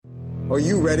Are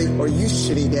you ready? Are you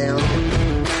sitting down?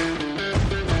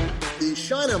 The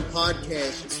Shine On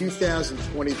Podcast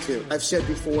 2022. I've said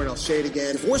before and I'll say it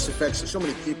again. Divorce affects so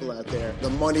many people out there. The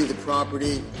money, the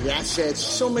property, the assets,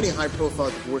 so many high-profile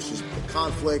divorces, the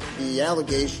conflict, the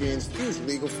allegations, the huge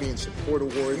legal fee and support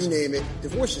awards, you name it.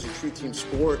 Divorce is a true team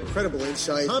sport. Incredible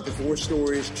insight, top divorce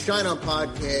stories. Shine On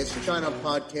Podcast, Shine On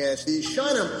Podcast. The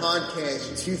Shine On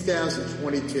Podcast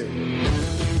 2022.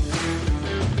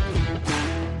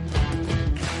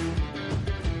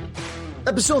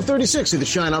 Episode 36 of the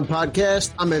Shine On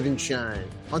Podcast. I'm Evan Shine.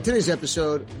 On today's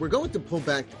episode, we're going to pull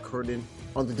back the curtain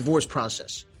on the divorce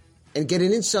process and get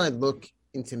an inside look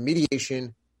into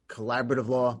mediation, collaborative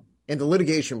law, and the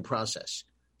litigation process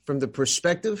from the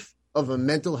perspective of a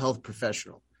mental health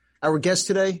professional. Our guest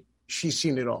today, she's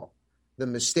seen it all. The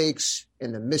mistakes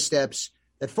and the missteps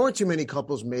that far too many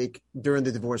couples make during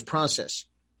the divorce process.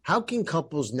 How can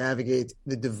couples navigate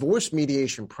the divorce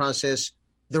mediation process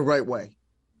the right way?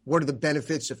 What are the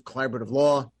benefits of collaborative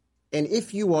law? And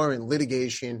if you are in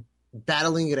litigation,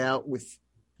 battling it out with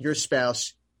your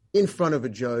spouse in front of a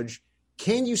judge,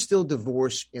 can you still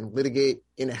divorce and litigate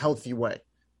in a healthy way?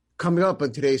 Coming up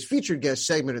on today's featured guest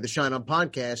segment of the Shine On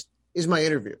Podcast is my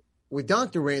interview with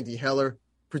Dr. Randy Heller.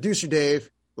 Producer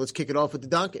Dave, let's kick it off with the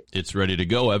docket. It's ready to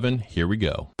go, Evan. Here we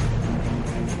go.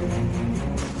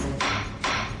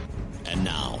 And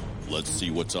now, let's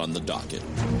see what's on the docket.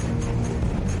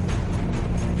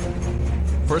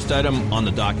 First item on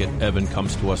the docket, Evan,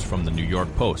 comes to us from the New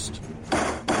York Post.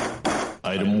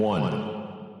 Item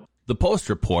 1. The Post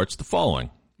reports the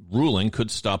following. Ruling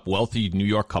could stop wealthy New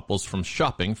York couples from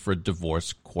shopping for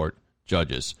divorce court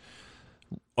judges.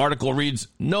 Article reads,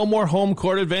 no more home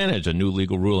court advantage. A new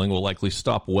legal ruling will likely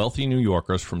stop wealthy New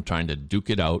Yorkers from trying to duke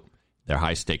it out their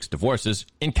high-stakes divorces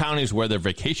in counties where their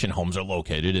vacation homes are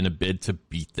located in a bid to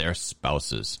beat their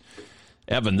spouses.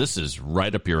 Evan, this is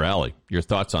right up your alley. Your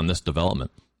thoughts on this development?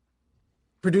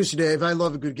 Producer Dave, I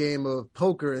love a good game of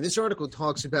poker, and this article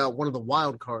talks about one of the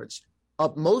wild cards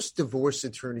up most divorce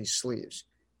attorneys' sleeves.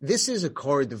 This is a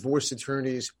card divorce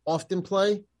attorneys often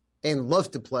play and love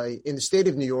to play in the state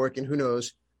of New York, and who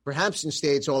knows, perhaps in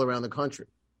states all around the country.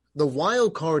 The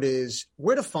wild card is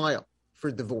where to file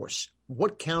for divorce.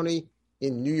 What county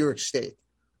in New York State?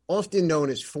 Often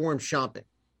known as forum shopping.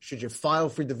 Should you file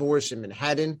for divorce in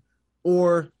Manhattan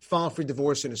or file for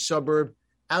divorce in a suburb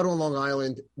out on Long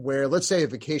Island where, let's say, a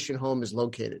vacation home is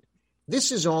located?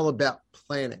 This is all about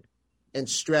planning and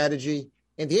strategy,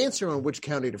 and the answer on which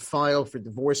county to file for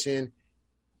divorce in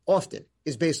often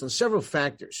is based on several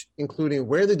factors, including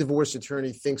where the divorce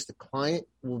attorney thinks the client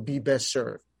will be best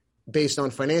served, based on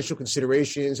financial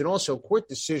considerations and also court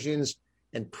decisions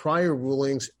and prior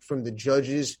rulings from the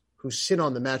judges who sit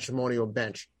on the matrimonial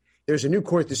bench. There's a new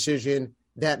court decision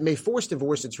that may force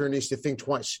divorce attorneys to think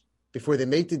twice before they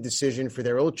make the decision for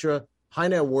their ultra high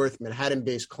net worth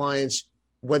Manhattan-based clients,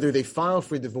 whether they file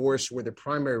for divorce where their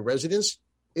primary residence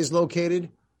is located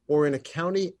or in a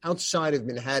county outside of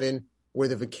Manhattan where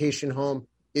the vacation home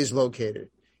is located.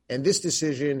 And this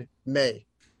decision may,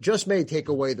 just may, take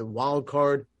away the wild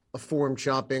card of forum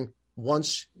shopping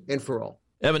once and for all.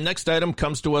 Evan, next item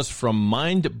comes to us from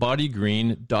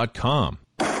mindbodygreen.com.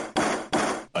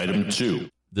 Item 2.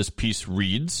 This piece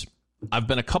reads, I've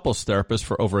been a couples therapist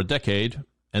for over a decade,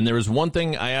 and there is one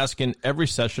thing I ask in every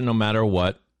session, no matter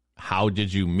what. How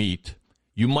did you meet?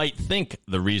 You might think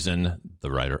the reason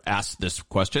the writer asked this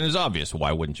question is obvious.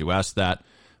 Why wouldn't you ask that?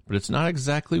 But it's not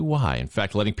exactly why. In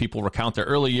fact, letting people recount their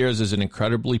early years is an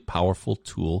incredibly powerful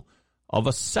tool of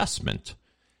assessment.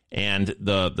 And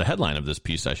the headline of this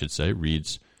piece, I should say,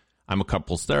 reads, I'm a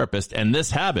couples therapist, and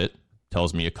this habit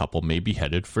tells me a couple may be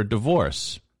headed for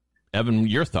divorce. Evan,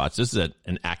 your thoughts? This is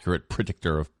an accurate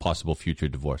predictor of possible future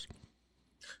divorce.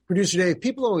 Producer Dave,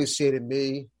 people always say to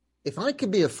me, if I could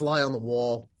be a fly on the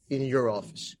wall in your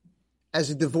office, as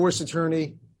a divorce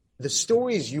attorney, the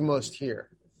stories you must hear,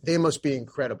 they must be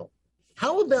incredible.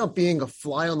 How about being a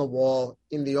fly on the wall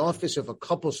in the office of a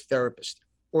couples therapist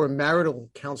or a marital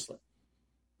counselor?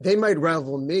 They might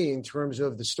rival me in terms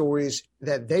of the stories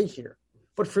that they hear.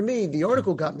 But for me, the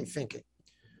article got me thinking.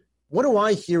 What do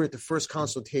I hear at the first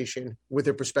consultation with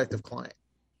a prospective client?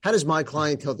 How does my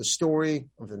client tell the story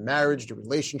of the marriage, the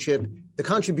relationship, the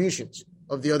contributions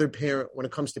of the other parent when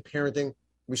it comes to parenting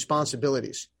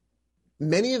responsibilities?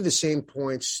 Many of the same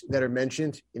points that are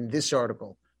mentioned in this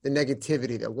article, the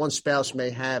negativity that one spouse may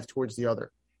have towards the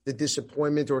other, the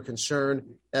disappointment or concern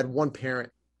that one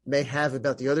parent may have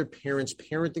about the other parent's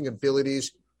parenting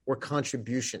abilities or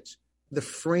contributions, the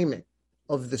framing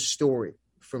of the story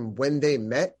from when they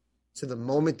met to the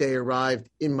moment they arrived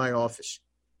in my office.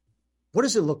 What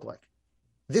does it look like?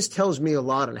 This tells me a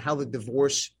lot on how the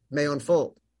divorce may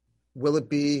unfold. Will it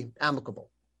be amicable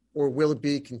or will it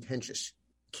be contentious?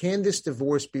 Can this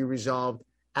divorce be resolved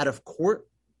out of court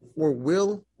or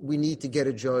will we need to get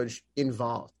a judge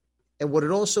involved? And what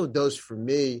it also does for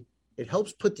me, it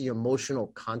helps put the emotional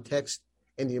context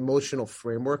and the emotional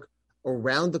framework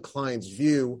around the client's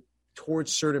view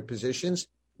towards certain positions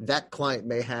that client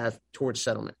may have towards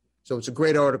settlement. So it's a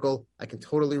great article. I can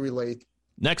totally relate.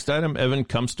 Next item, Evan,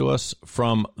 comes to us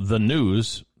from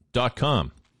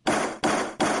thenews.com.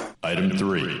 Item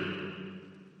 3.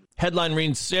 Headline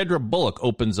reads, Sandra Bullock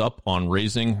opens up on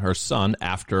raising her son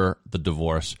after the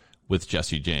divorce with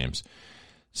Jesse James.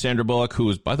 Sandra Bullock, who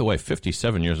is, by the way,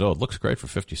 57 years old, looks great for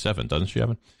 57, doesn't she,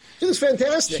 Evan? She looks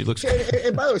fantastic. She looks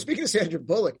and by the way, speaking of Sandra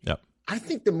Bullock, yep. I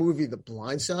think the movie The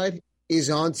Blind Side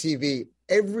is on TV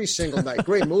every single night.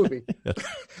 Great movie.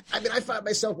 I mean, I find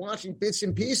myself watching bits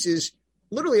and pieces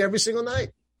literally every single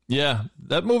night. Yeah,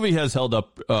 that movie has held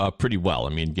up pretty well. I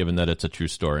mean, given that it's a true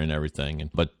story and everything.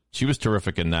 But she was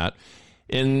terrific in that.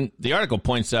 And the article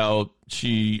points out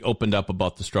she opened up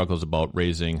about the struggles about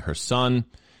raising her son,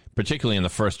 particularly in the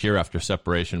first year after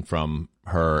separation from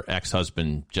her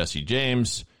ex-husband, Jesse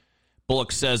James.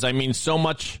 Bullock says, I mean, so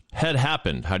much had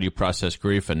happened. How do you process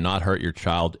grief and not hurt your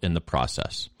child in the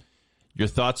process? Your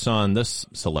thoughts on this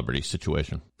celebrity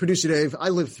situation? Producer Dave, I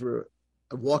lived through it.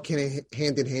 I walk hand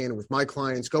in hand with my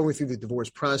clients going through the divorce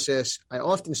process. I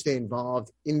often stay involved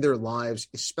in their lives,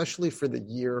 especially for the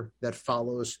year that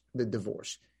follows the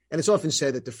divorce. And it's often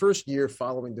said that the first year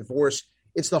following divorce,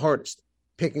 it's the hardest.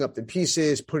 Picking up the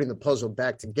pieces, putting the puzzle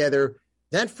back together.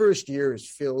 That first year is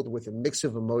filled with a mix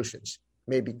of emotions,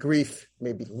 maybe grief,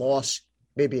 maybe loss,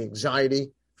 maybe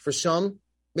anxiety. For some,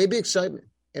 maybe excitement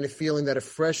and a feeling that a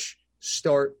fresh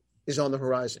start is on the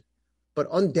horizon. But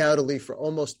undoubtedly for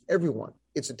almost everyone,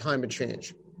 it's a time of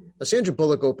change. Now, Sandra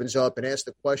Bullock opens up and asks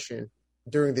the question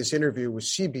during this interview with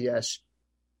CBS.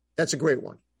 That's a great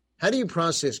one. How do you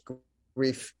process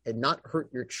grief and not hurt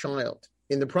your child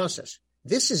in the process?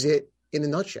 This is it in a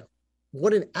nutshell.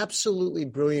 What an absolutely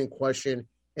brilliant question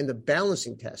and the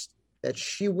balancing test that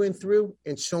she went through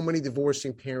and so many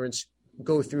divorcing parents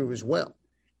go through as well.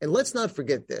 And let's not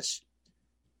forget this.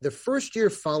 The first year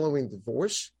following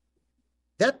divorce,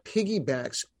 that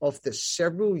piggybacks off the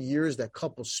several years that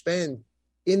couples spend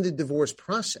in the divorce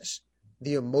process.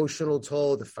 The emotional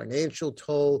toll, the financial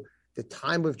toll, the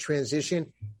time of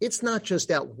transition. It's not just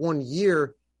that 1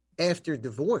 year after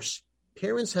divorce.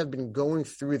 Parents have been going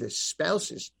through this.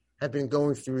 Spouses have been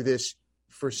going through this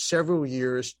for several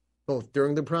years, both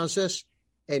during the process,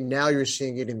 and now you're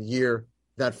seeing it in the year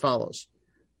that follows.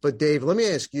 But Dave, let me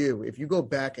ask you, if you go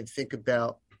back and think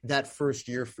about that first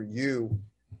year for you,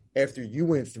 after you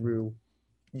went through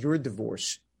your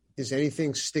divorce, does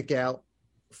anything stick out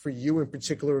for you in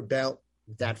particular about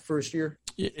that first year?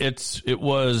 It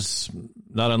was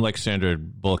not unlike Sandra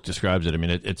Bullock describes it. I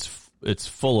mean, it's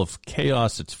full of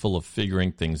chaos. It's full of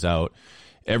figuring things out.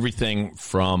 Everything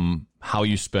from how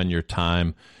you spend your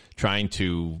time, trying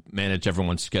to manage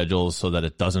everyone's schedules so that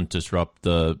it doesn't disrupt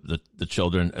the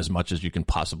children as much as you can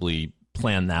possibly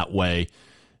plan that way.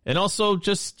 And also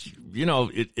just,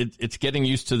 it's getting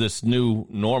used to this new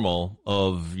normal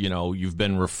of, you've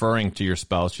been referring to your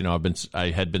spouse. I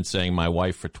had been saying my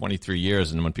wife for 23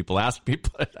 years. And when people ask me,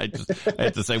 I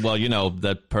had to say, well,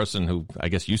 that person who I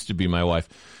guess used to be my wife.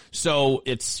 So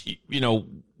it's,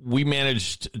 we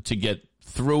managed to get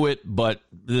through it. But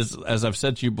this, as I've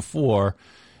said to you before,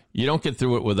 you don't get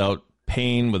through it without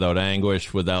pain, without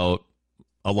anguish, without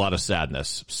a lot of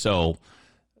sadness. So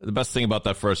the best thing about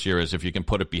that first year is if you can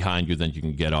put it behind you, then you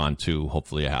can get on to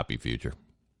hopefully a happy future.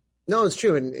 No, it's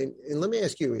true. And let me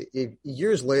ask you, if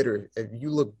years later, if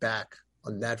you look back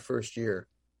on that first year,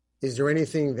 is there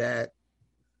anything that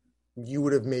you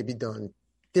would have maybe done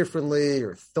differently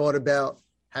or thought about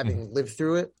having lived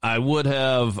through it? I would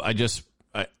have, I guess,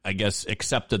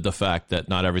 accepted the fact that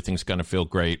not everything's going to feel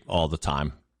great all the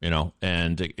time,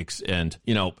 and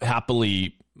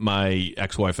happily my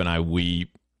ex-wife and I,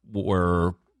 we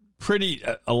were pretty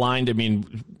aligned. I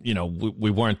mean, we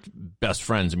weren't best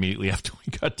friends immediately after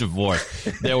we got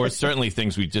divorced. There were certainly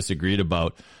things we disagreed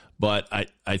about, but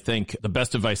I think the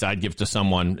best advice I'd give to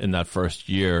someone in that first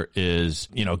year is,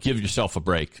 give yourself a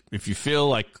break. If you feel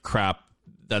like crap,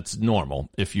 that's normal.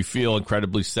 If you feel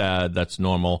incredibly sad, that's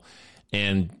normal.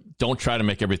 And don't try to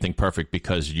make everything perfect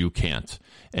because you can't.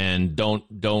 And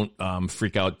don't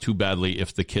freak out too badly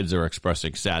if the kids are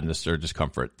expressing sadness or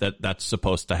discomfort. That's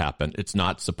supposed to happen. It's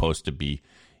not supposed to be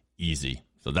easy.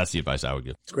 So that's the advice I would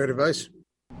give. It's great advice.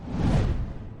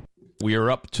 We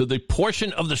are up to the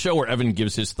portion of the show where Evan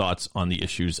gives his thoughts on the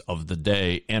issues of the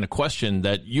day. And a question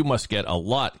that you must get a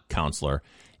lot, counselor,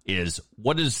 is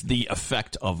what is the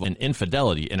effect of an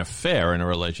infidelity, an affair in a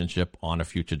relationship on a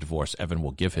future divorce? Evan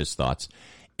will give his thoughts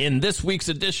in this week's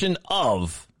edition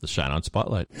of the Shine On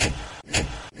Spotlight.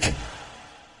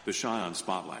 The Shine On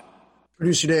Spotlight.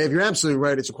 Producer Dave, you're absolutely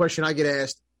right. It's a question I get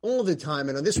asked all the time.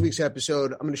 And on this week's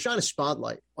episode, I'm going to shine a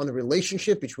spotlight on the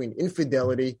relationship between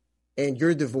infidelity and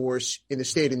your divorce in the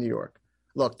state of New York.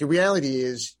 Look, the reality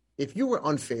is if you were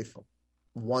unfaithful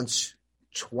once,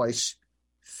 twice,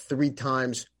 3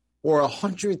 times, or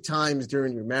 100 times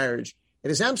during your marriage, it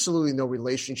has absolutely no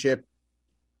relationship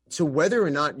to whether or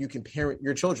not you can parent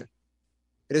your children.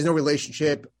 It has no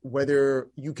relationship whether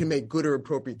you can make good or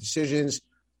appropriate decisions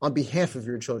on behalf of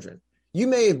your children. You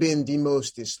may have been the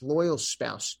most disloyal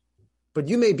spouse, but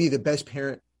you may be the best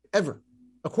parent ever.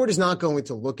 A court is not going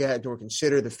to look at or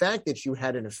consider the fact that you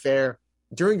had an affair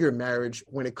during your marriage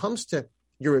when it comes to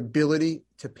your ability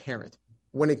to parent,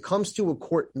 when it comes to a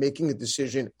court making a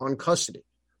decision on custody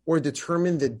or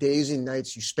determine the days and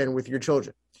nights you spend with your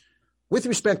children. With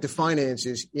respect to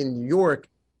finances in New York,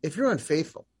 if you're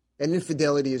unfaithful and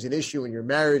infidelity is an issue in your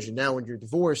marriage and now in your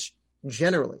divorce,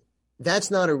 generally, that's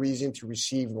not a reason to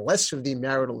receive less of the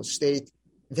marital estate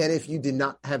than if you did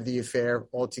not have the affair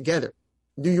altogether.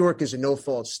 New York is a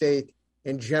no-fault state,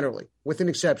 and generally, with an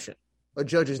exception, a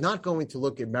judge is not going to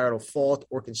look at marital fault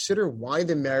or consider why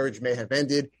the marriage may have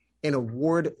ended and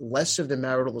award less of the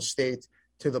marital estate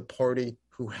to the party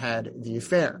who had the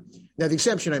affair. Now, the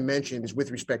exception I mentioned is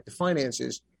with respect to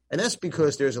finances, and that's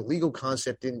because there's a legal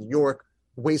concept in New York,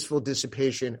 wasteful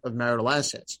dissipation of marital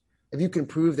assets. If you can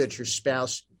prove that your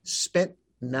spouse spent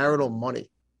marital money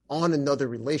on another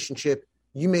relationship,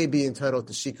 you may be entitled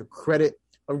to seek a credit,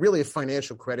 or really a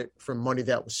financial credit for money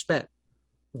that was spent.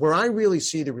 Where I really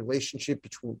see the relationship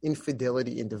between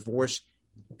infidelity and divorce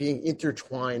being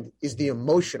intertwined is the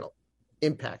emotional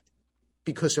impact,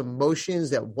 because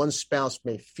emotions that one spouse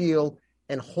may feel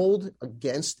and hold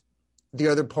against the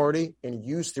other party and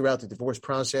use throughout the divorce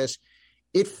process,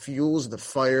 it fuels the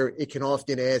fire. It can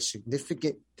often add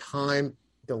significant time,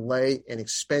 delay, and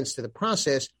expense to the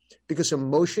process because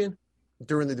emotion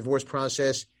during the divorce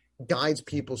process guides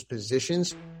people's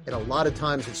positions. And a lot of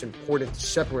times it's important to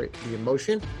separate the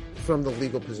emotion from the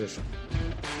legal position.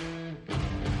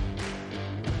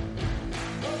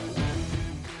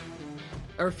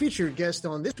 Our featured guest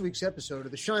on this week's episode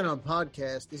of the Shine On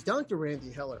podcast is Dr.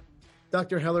 Randy Heller.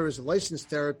 Dr. Heller is a licensed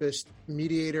therapist,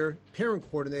 mediator, parent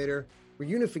coordinator,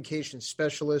 reunification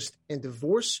specialist, and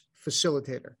divorce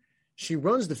facilitator. She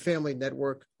runs the Family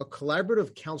Network, a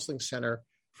collaborative counseling center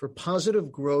for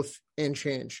positive growth and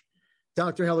change.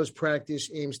 Dr. Heller's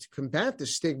practice aims to combat the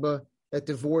stigma that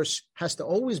divorce has to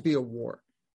always be a war,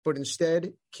 but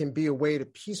instead can be a way to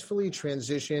peacefully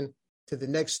transition to the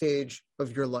next stage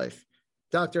of your life.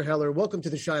 Dr. Heller, welcome to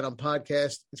the Shine On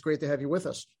podcast. It's great to have you with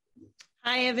us.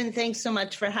 Hi, Evan. Thanks so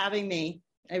much for having me.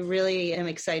 I really am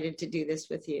excited to do this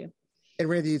with you. And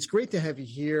Randy, it's great to have you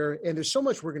here. And there's so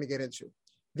much we're going to get into.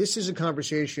 This is a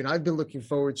conversation I've been looking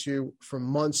forward to for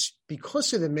months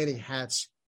because of the many hats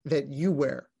that you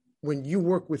wear when you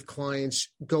work with clients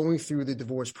going through the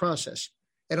divorce process.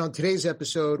 And on today's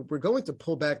episode, we're going to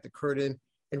pull back the curtain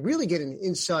and really get an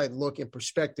inside look and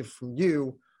perspective from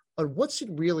you on what's it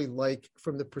really like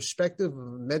from the perspective of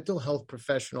a mental health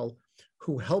professional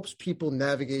who helps people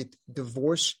navigate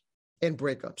divorce and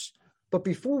breakups. But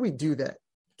before we do that,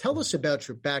 tell us about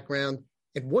your background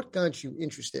and what got you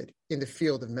interested in the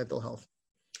field of mental health.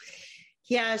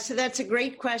 Yeah, so that's a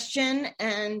great question.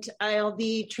 And I'll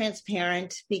be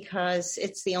transparent because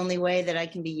it's the only way that I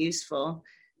can be useful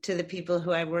to the people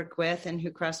who I work with and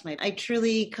who cross my. I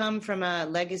truly come from a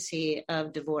legacy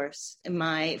of divorce.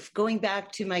 Going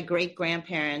back to my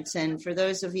great-grandparents, and for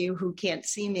those of you who can't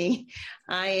see me,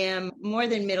 I am more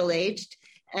than middle-aged.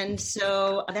 And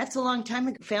so that's a long time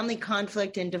ago. Family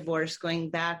conflict and divorce going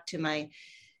back to my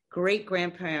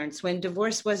great-grandparents when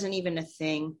divorce wasn't even a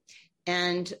thing.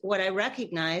 And what I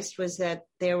recognized was that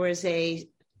there was a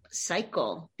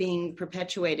cycle being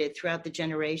perpetuated throughout the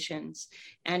generations,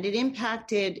 and it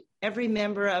impacted every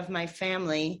member of my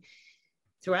family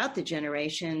throughout the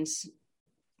generations,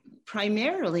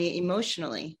 primarily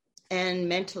emotionally and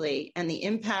mentally. And the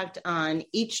impact on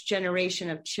each generation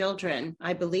of children,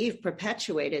 I believe,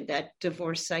 perpetuated that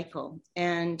divorce cycle.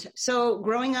 And so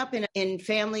growing up in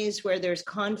families where there's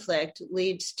conflict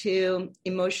leads to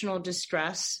emotional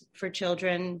distress for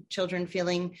children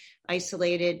feeling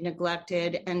isolated,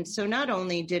 neglected. And so not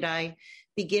only did I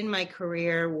begin my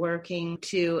career working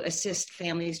to assist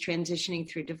families transitioning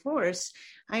through divorce,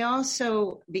 I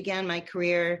also began my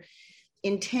career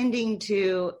intending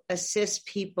to assist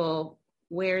people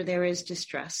where there is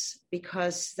distress,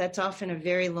 because that's often a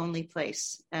very lonely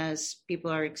place, as people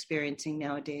are experiencing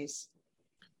nowadays.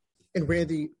 And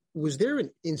Randy, was there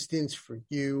an instance for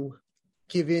you,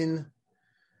 given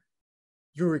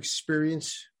your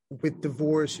experience with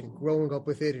divorce and growing up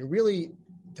with it, and really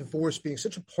divorce being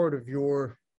such a part of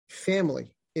your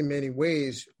family in many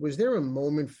ways, was there a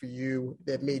moment for you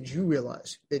that made you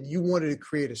realize that you wanted to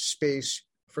create a space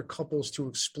for couples to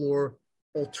explore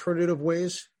alternative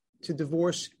ways to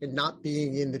divorce and not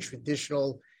being in the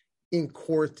traditional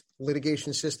in-court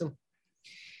litigation system?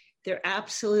 There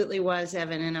absolutely was,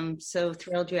 Evan, and I'm so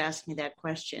thrilled you asked me that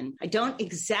question. I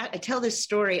tell this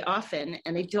story often,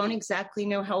 and I don't exactly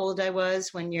know how old I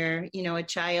was. When you're, a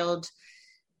child,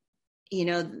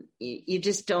 you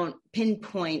just don't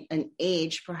pinpoint an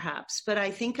age perhaps, but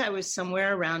I think I was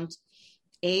somewhere around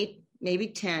 8, maybe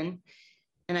 10.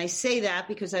 And I say that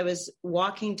because I was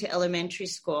walking to elementary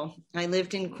school. I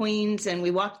lived in Queens, and we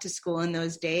walked to school in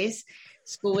those days.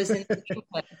 School was in the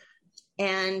neighborhood.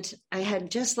 And I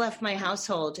had just left my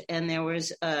household, and there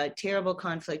was a terrible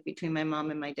conflict between my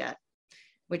mom and my dad,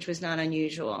 which was not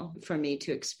unusual for me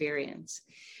to experience.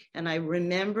 And I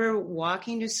remember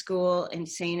walking to school and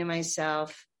saying to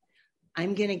myself,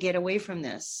 I'm going to get away from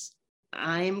this.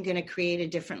 I'm going to create a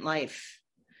different life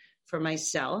for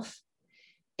myself.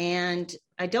 And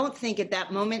I don't think at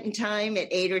that moment in time, at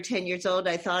 8 or 10 years old,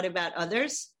 I thought about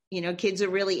others. Kids are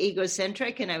really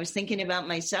egocentric, and I was thinking about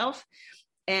myself.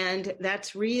 And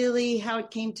that's really how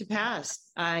it came to pass.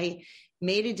 I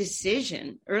made a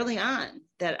decision early on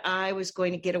that I was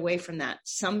going to get away from that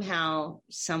somehow,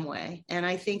 some way. And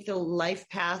I think the life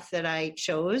path that I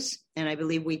chose, and I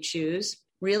believe we choose,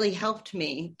 really helped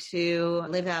me to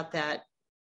live out that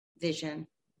vision.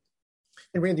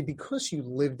 And Randy, because you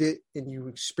lived it and you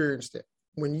experienced it,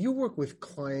 when you work with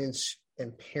clients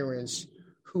and parents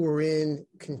who are in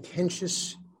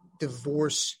contentious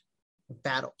divorce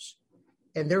battles,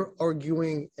 and they're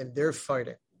arguing and they're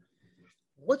fighting,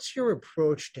 what's your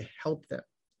approach to help them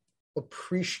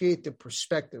appreciate the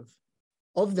perspective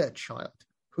of that child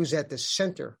who's at the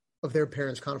center of their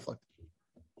parents' conflict?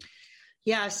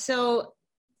 Yeah, so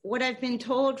what I've been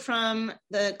told from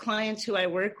the clients who I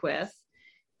work with,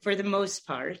 for the most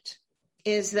part,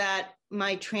 is that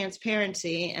my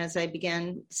transparency, as I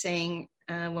began saying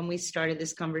when we started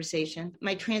this conversation,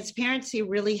 my transparency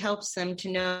really helps them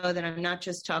to know that I'm not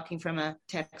just talking from a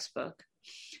textbook,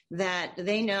 that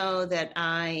they know that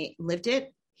I lived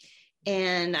it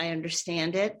and I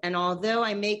understand it. And although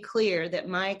I make clear that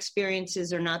my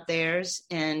experiences are not theirs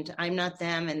and I'm not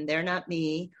them and they're not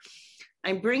me,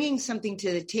 I'm bringing something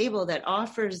to the table that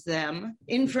offers them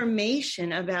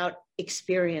information about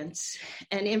experience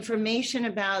and information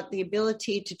about the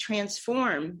ability to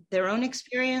transform their own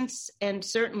experience, and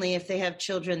certainly if they have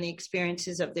children, the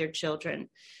experiences of their children,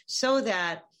 so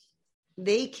that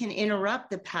they can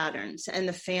interrupt the patterns and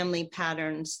the family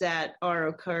patterns that are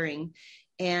occurring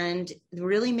and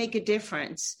really make a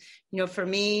difference. For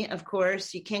me, of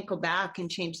course, you can't go back and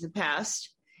change the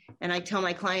past. And I tell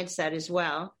my clients that as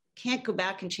well. Can't go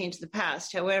back and change the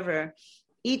past. However,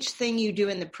 each thing you do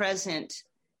in the present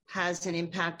has an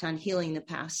impact on healing the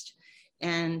past.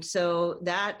 And so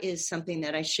that is something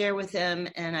that I share with them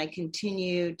and I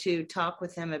continue to talk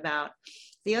with them about.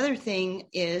 The other thing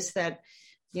is that,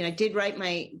 I did write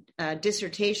my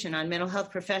dissertation on mental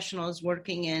health professionals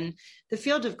working in the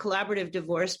field of collaborative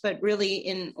divorce, but really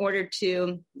in order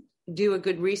to do a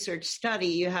good research study,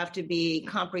 you have to be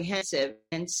comprehensive.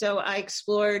 And so I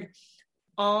explored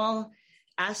all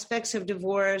aspects of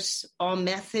divorce, all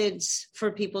methods for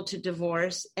people to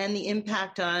divorce, and the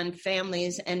impact on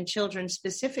families and children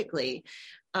specifically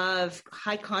of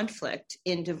high conflict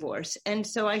in divorce. And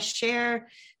so I share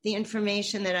the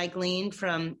information that I gleaned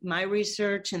from my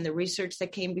research and the research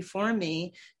that came before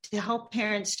me to help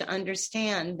parents to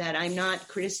understand that I'm not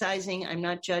criticizing, I'm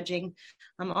not judging,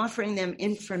 I'm offering them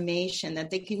information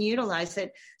that they can utilize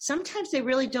that sometimes they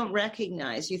really don't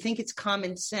recognize. You think it's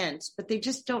common sense, but they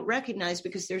just don't recognize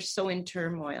because they're so in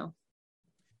turmoil.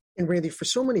 And Randy, for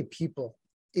so many people,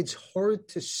 it's hard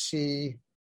to see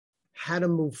how to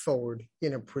move forward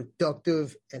in a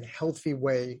productive and healthy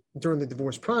way during the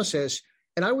divorce process.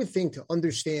 And I would think to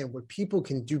understand what people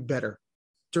can do better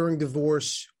during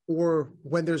divorce or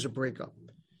when there's a breakup,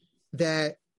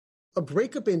 that a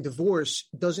breakup in divorce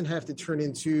doesn't have to turn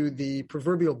into the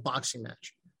proverbial boxing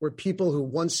match where people who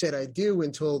once said I do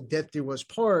until death do us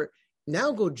part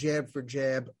now go jab for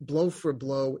jab, blow for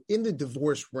blow in the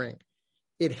divorce ring.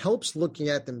 It helps looking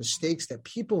at the mistakes that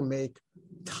people make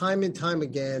time and time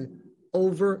again,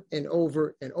 over and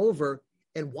over and over,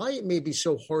 and why it may be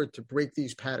so hard to break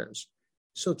these patterns.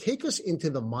 So take us into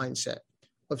the mindset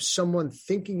of someone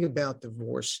thinking about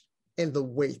divorce and the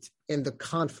weight and the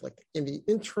conflict and the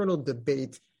internal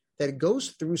debate that goes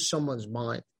through someone's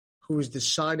mind who is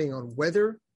deciding on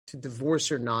whether to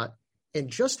divorce or not, and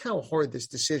just how hard this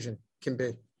decision can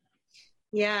be.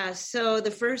 Yeah. So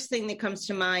the first thing that comes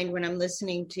to mind when I'm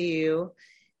listening to you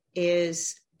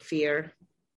is fear.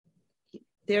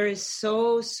 There is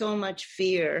so much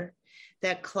fear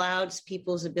that clouds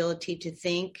people's ability to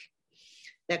think,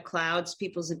 that clouds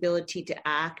people's ability to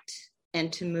act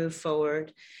and to move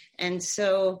forward. And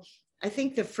so I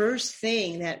think the first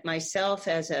thing that myself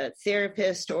as a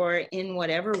therapist or in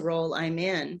whatever role I'm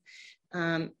in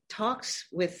talks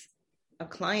with a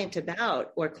client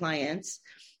about, or clients,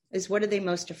 is what are they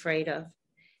most afraid of?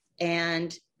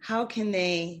 And how can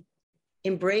they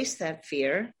embrace that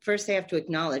fear? First, they have to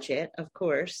acknowledge it, of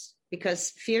course,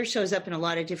 because fear shows up in a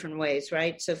lot of different ways,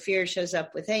 right? So fear shows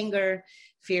up with anger,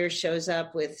 fear shows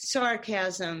up with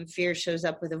sarcasm, fear shows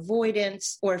up with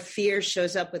avoidance, or fear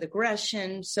shows up with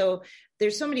aggression. So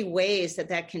there's so many ways that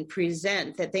that can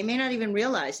present that they may not even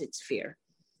realize it's fear.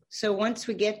 So once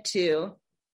we get to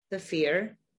the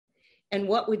fear and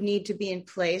what would need to be in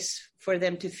place for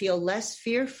them to feel less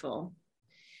fearful,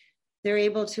 they're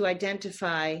able to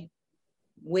identify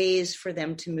ways for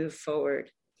them to move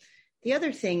forward. The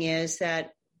other thing is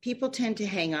that people tend to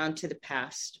hang on to the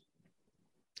past.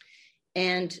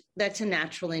 And that's a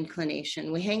natural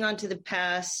inclination. We hang on to the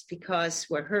past because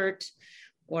we're hurt,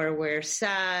 or we're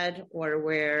sad, or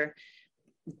we're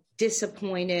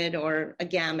disappointed, or a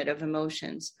gamut of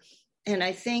emotions. And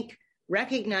I think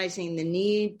recognizing the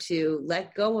need to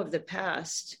let go of the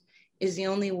past is the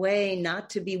only way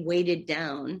not to be weighted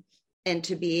down and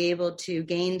to be able to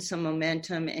gain some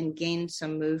momentum and gain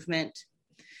some movement.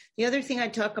 The other thing I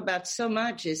talk about so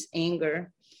much is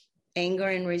anger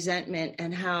and resentment,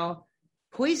 and how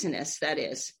poisonous that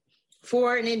is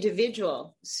for an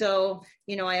individual. So,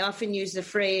 I often use the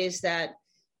phrase that,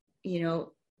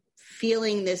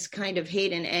 feeling this kind of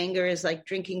hate and anger is like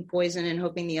drinking poison and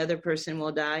hoping the other person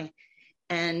will die.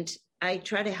 And I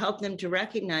try to help them to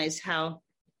recognize how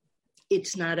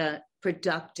it's not a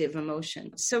productive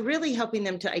emotion. So really helping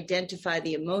them to identify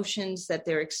the emotions that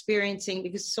they're experiencing,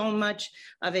 because so much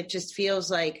of it just feels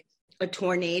like a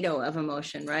tornado of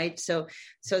emotion, right? So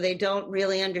they don't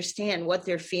really understand what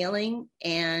they're feeling.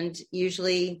 And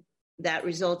usually that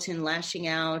results in lashing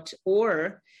out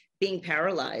or being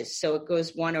paralyzed. So it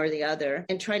goes one or the other,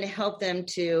 and trying to help them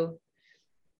to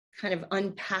kind of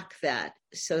unpack that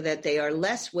so that they are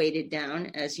less weighted down,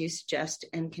 as you suggest,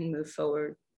 and can move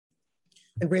forward.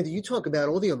 And Brandy, you talk about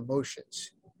all the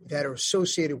emotions that are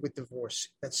associated with divorce,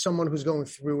 that someone who's going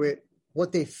through it,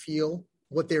 what they feel,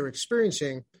 what they're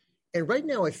experiencing. And right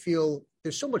now I feel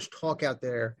there's so much talk out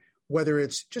there, whether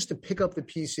it's just to pick up the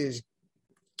pieces,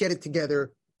 get it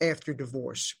together after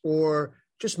divorce, or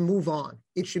just move on.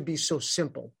 It should be so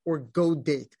simple, or go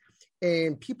date.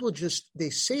 And people they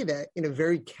say that in a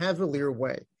very cavalier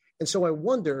way. And so I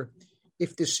wonder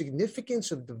if the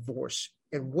significance of divorce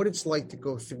and what it's like to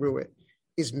go through it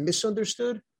is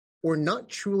misunderstood or not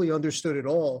truly understood at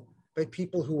all by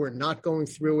people who are not going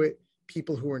through it,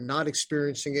 people who are not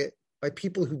experiencing it, by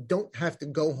people who don't have to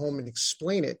go home and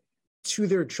explain it to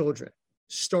their children,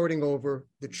 starting over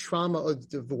the trauma of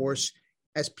divorce,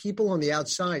 as people on the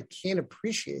outside can't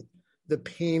appreciate the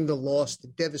pain, the loss, the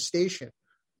devastation,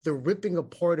 the ripping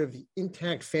apart of the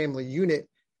intact family unit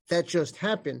that just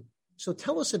happened. So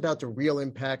tell us about the real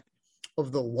impact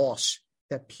of the loss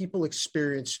that people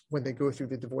experience when they go through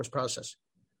the divorce process.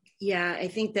 Yeah, I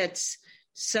think that's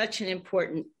such an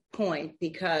important point,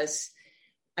 because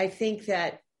I think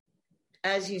that,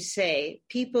 as you say,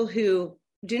 people who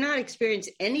do not experience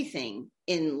anything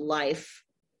in life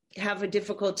have a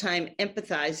difficult time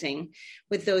empathizing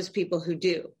with those people who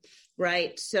do,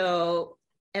 right? So,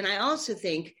 and I also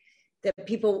think that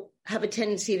people have a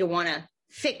tendency to want to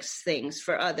fix things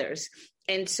for others.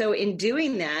 And so in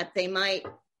doing that, they might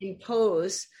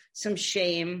impose some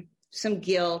shame, some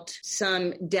guilt,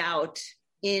 some doubt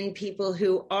in people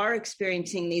who are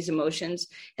experiencing these emotions.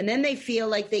 And then they feel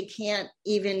like they can't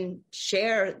even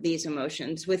share these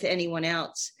emotions with anyone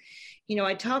else.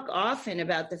 I talk often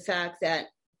about the fact that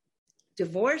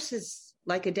divorce is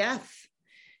like a death.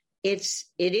 It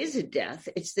is a death.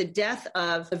 It's the death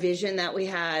of a vision that we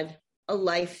had, a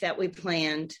life that we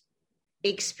planned,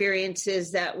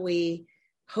 experiences that we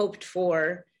hoped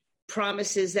for,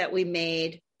 promises that we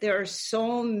made. There are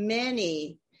so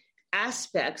many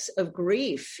aspects of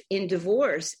grief in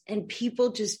divorce, and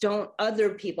other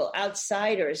people,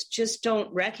 outsiders, just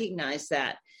don't recognize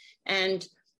that. And,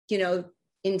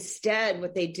 instead,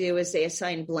 what they do is they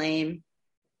assign blame.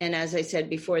 And as I said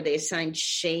before, they assign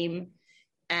shame.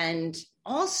 And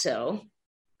also,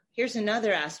 here's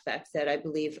another aspect that I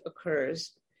believe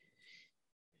occurs.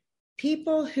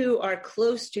 People who are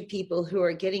close to people who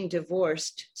are getting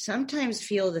divorced sometimes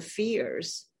feel the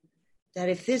fears that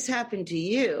if this happened to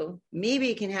you, maybe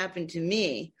it can happen to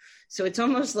me. So it's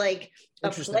almost like a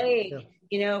plague.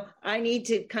 Yeah. I need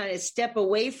to kind of step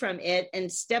away from it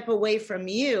and step away from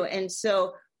you. And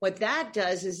so what that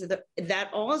does is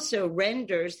that also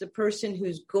renders the person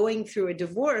who's going through a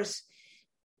divorce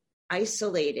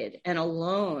isolated and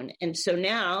alone. And so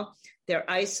now they're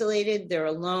isolated, they're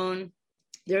alone,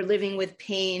 they're living with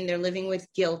pain, they're living with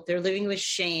guilt, they're living with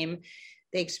shame.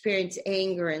 They experience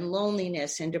anger and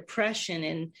loneliness and depression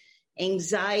and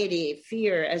anxiety,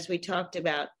 fear, as we talked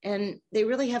about. And they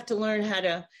really have to learn how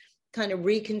to kind of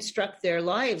reconstruct their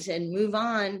lives and move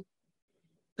on.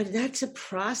 But that's a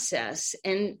process.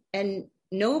 And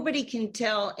nobody can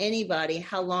tell anybody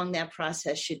how long that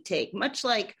process should take, much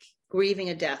like grieving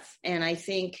a death. And I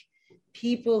think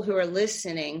people who are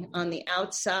listening on the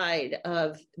outside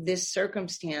of this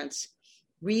circumstance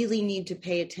really need to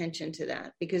pay attention to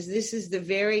that, because this is the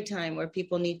very time where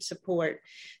people need support.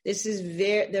 This is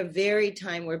the very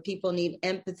time where people need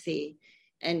empathy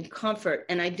and comfort.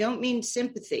 And I don't mean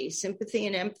sympathy. Sympathy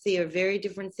and empathy are very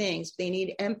different things. They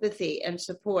need empathy and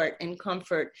support and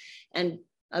comfort and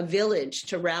a village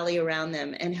to rally around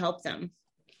them and help them.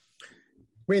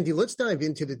 Randy, let's dive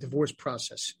into the divorce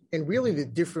process and really the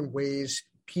different ways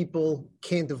people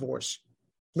can divorce: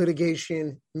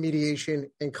 litigation, mediation,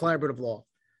 and collaborative law.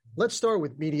 Let's start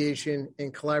with mediation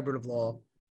and collaborative law,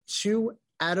 two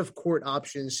out-of-court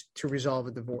options to resolve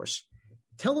a divorce.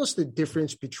 Tell us the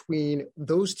difference between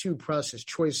those two process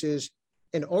choices,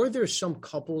 and are there some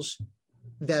couples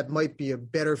that might be a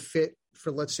better fit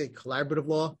for, let's say, collaborative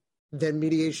law than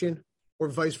mediation, or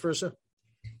vice versa?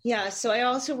 Yeah, so I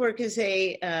also work as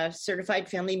a certified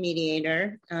family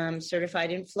mediator,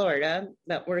 certified in Florida,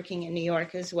 but working in New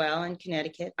York as well, and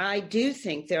Connecticut. I do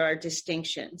think there are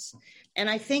distinctions. And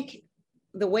I think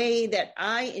the way that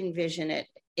I envision it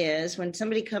is when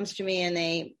somebody comes to me and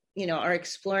they, are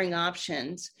exploring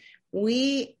options,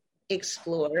 we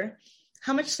explore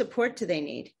how much support do they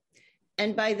need.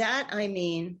 And by that, I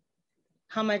mean,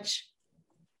 how much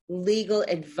legal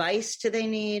advice do they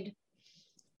need?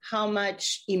 How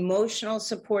much emotional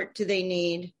support do they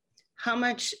need? How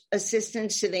much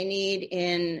assistance do they need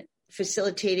in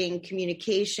facilitating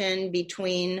communication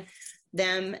between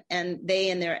them and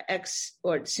their ex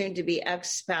or soon to be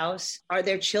ex-spouse? Are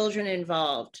their children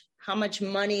involved? How much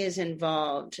money is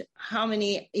involved? How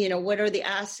many, what are the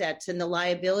assets and the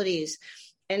liabilities?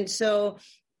 And so,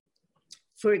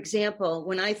 for example,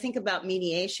 when I think about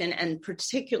mediation, and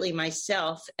particularly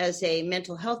myself as a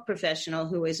mental health professional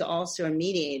who is also a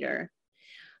mediator,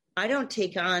 I don't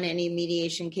take on any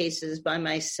mediation cases by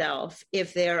myself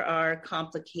if there are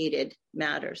complicated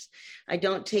matters. I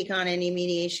don't take on any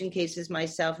mediation cases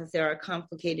myself if there are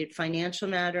complicated financial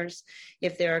matters,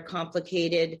 if there are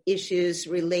complicated issues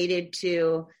related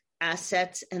to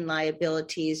assets and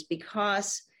liabilities,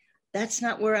 because that's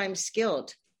not where I'm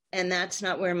skilled. And that's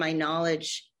not where my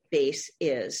knowledge base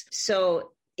is.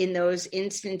 So in those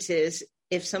instances,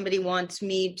 if somebody wants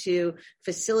me to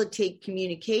facilitate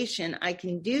communication, I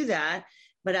can do that,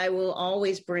 but I will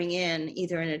always bring in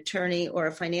either an attorney or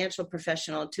a financial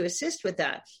professional to assist with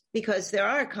that, because there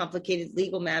are complicated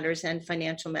legal matters and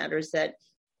financial matters that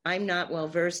I'm not well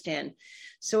versed in.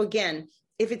 So again,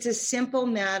 if it's a simple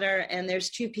matter and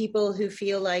there's two people who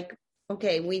feel like,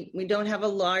 okay, we don't have a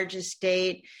large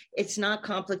estate, it's not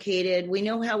complicated, we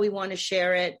know how we want to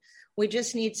share it, we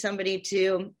just need somebody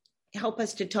to help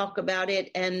us to talk about it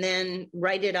and then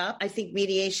write it up, I think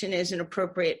mediation is an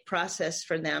appropriate process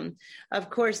for them. Of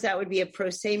course, that would be a pro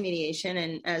se mediation.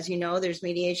 And as you know, there's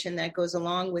mediation that goes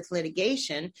along with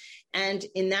litigation. And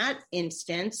in that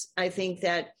instance, I think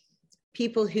that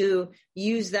people who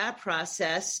use that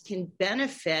process can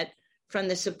benefit from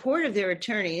the support of their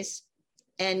attorneys,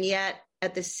 and yet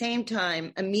at the same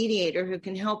time, a mediator who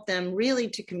can help them really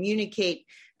to communicate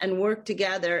and work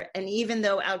together. And even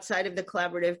though outside of the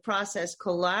collaborative process,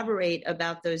 collaborate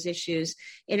about those issues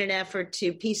in an effort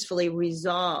to peacefully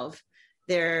resolve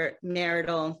their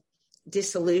marital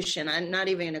dissolution. I'm not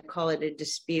even going to call it a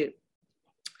dispute.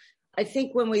 I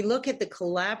think when we look at the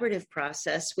collaborative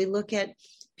process, we look at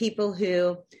people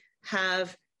who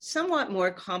have somewhat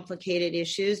more complicated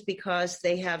issues because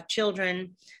they have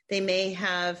children. They may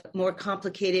have more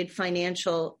complicated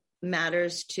financial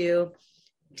matters to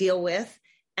deal with.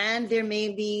 And there may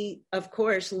be, of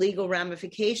course, legal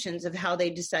ramifications of how they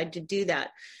decide to do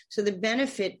that. So the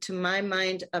benefit, to my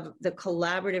mind, of the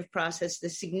collaborative process, the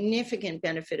significant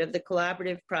benefit of the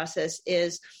collaborative process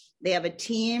is they have a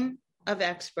team of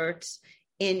experts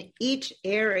in each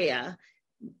area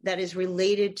that is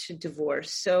related to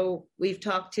divorce. So we've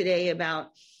talked today about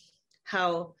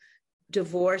how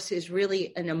divorce is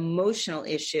really an emotional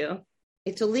issue.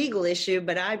 It's a legal issue,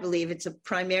 but I believe it's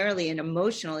primarily an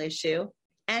emotional issue,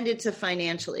 and it's a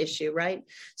financial issue, right?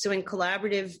 So in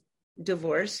collaborative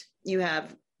divorce, you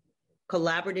have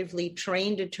collaboratively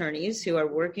trained attorneys who are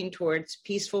working towards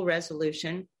peaceful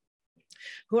resolution,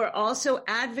 who are also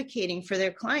advocating for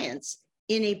their clients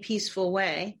in a peaceful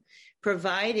way,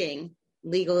 providing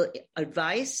legal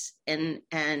advice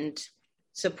and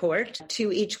support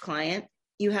to each client.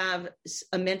 You have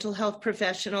a mental health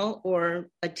professional or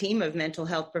a team of mental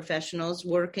health professionals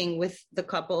working with the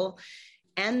couple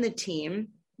and the team,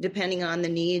 depending on the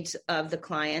needs of the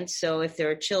clients. So if there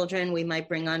are children, we might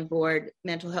bring on board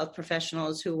mental health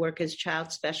professionals who work as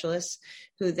child specialists,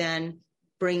 who then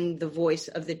bring the voice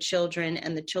of the children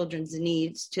and the children's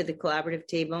needs to the collaborative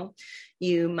table.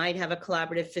 You might have a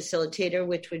collaborative facilitator,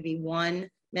 which would be one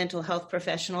mental health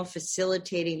professional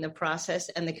facilitating the process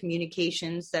and the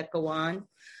communications that go on.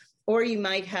 Or you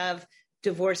might have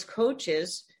divorce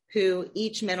coaches who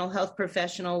each mental health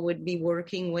professional would be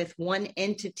working with one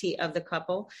entity of the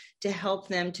couple to help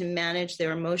them to manage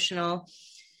their emotional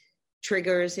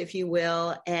triggers, if you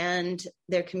will, and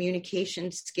their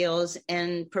communication skills,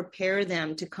 and prepare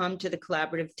them to come to the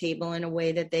collaborative table in a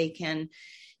way that they can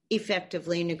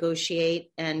effectively negotiate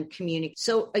and communicate.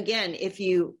 So again, if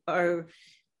you are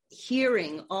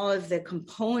hearing all of the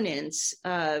components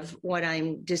of what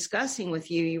I'm discussing with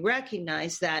you, you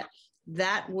recognize that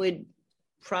that would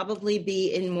probably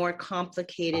be in more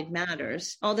complicated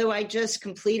matters. Although I just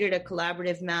completed a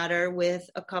collaborative matter with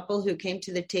a couple who came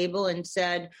to the table and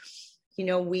said, you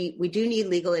know, we do need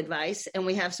legal advice, and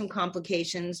we have some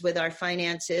complications with our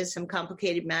finances, some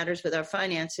complicated matters with our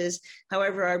finances.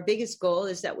 However, our biggest goal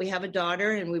is that we have a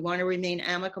daughter and we want to remain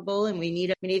amicable, and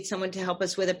we need someone to help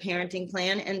us with a parenting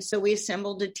plan. And so we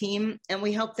assembled a team and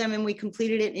we helped them, and we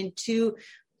completed it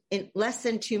in less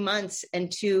than 2 months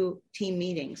and 2 team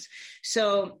meetings.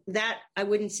 So that, I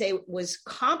wouldn't say was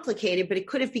complicated, but it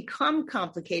could have become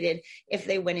complicated if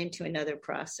they went into another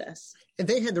process. And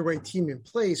they had the right team in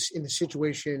place in the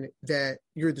situation that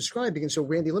you're describing. And so,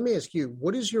 Randy, let me ask you,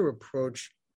 what is your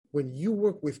approach when you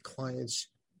work with clients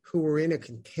who are in a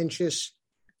contentious,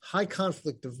 high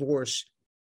conflict divorce,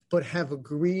 but have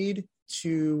agreed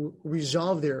to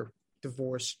resolve their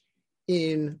divorce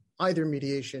in either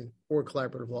mediation or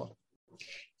collaborative law?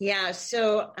 Yeah,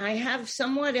 so I have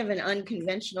somewhat of an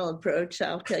unconventional approach,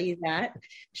 I'll tell you that.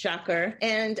 Shocker.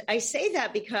 And I say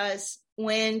that because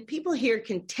when people hear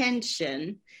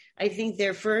contention, I think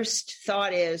their first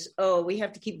thought is, oh, we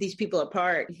have to keep these people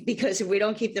apart, because if we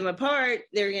don't keep them apart,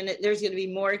 there's going to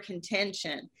be more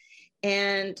contention.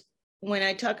 And when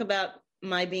I talk about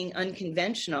my being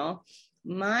unconventional,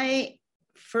 my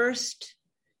first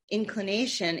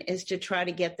inclination is to try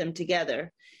to get them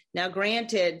together. Now,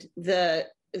 granted, the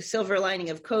silver lining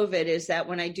of COVID is that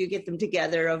when I do get them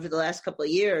together over the last couple of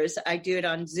years, I do it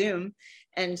on Zoom.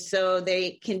 And so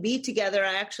they can be together.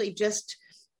 I actually just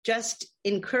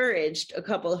encouraged a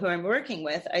couple who I'm working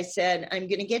with. I said, I'm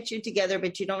going to get you together,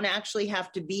 but you don't actually have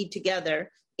to be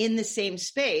together in the same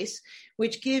space,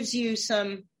 which gives you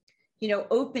some,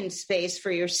 open space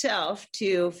for yourself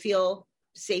to feel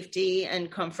safety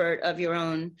and comfort of your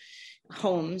own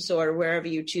homes or wherever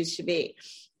you choose to be.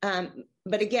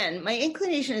 But again, my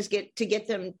inclination is to get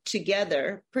them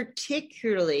together,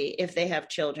 particularly if they have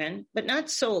children, but not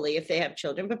solely if they have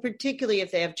children, but particularly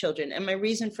if they have children. And my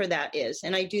reason for that is,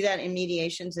 and I do that in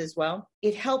mediations as well,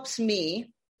 it helps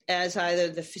me as either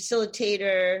the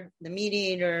facilitator, the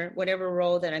mediator, whatever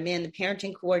role that I'm in, the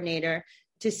parenting coordinator,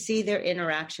 to see their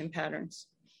interaction patterns,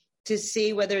 to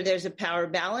see whether there's a power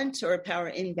balance or a power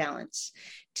imbalance,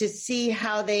 to see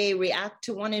how they react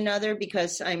to one another,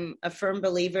 because I'm a firm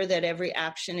believer that every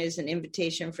action is an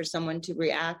invitation for someone to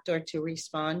react or to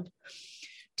respond,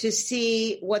 to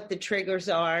see what the triggers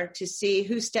are, to see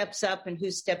who steps up and who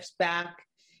steps back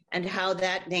and how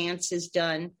that dance is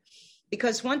done.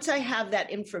 Because once I have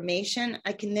that information,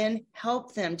 I can then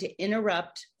help them to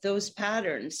interrupt those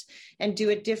patterns and do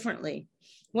it differently.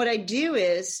 What I do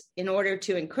is, in order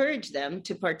to encourage them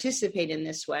to participate in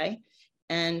this way,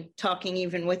 and talking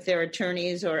even with their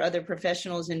attorneys or other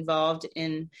professionals involved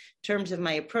in terms of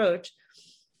my approach,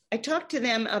 I talk to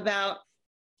them about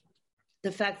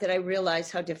the fact that I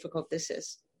realize how difficult this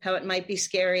is, how it might be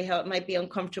scary, how it might be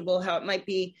uncomfortable, how it might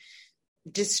be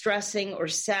distressing or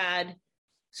sad.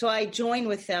 So I join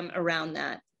with them around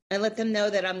that. I let them know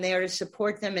that I'm there to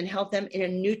support them and help them in a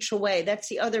neutral way. That's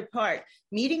the other part.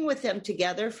 Meeting with them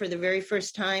together for the very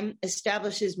first time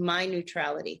establishes my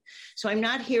neutrality. So I'm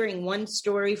not hearing one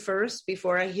story first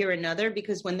before I hear another,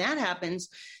 because when that happens,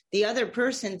 the other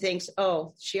person thinks,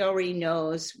 oh, she already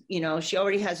knows, she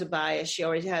already has a bias. She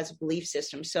already has a belief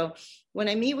system. So when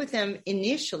I meet with them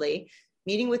initially,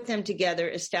 meeting with them together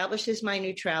establishes my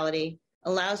neutrality,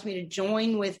 allows me to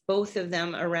join with both of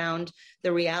them around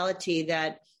the reality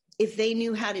that if they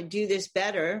knew how to do this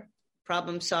better,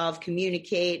 problem solve,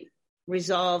 communicate,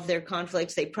 resolve their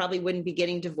conflicts, they probably wouldn't be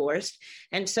getting divorced.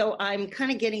 And so I'm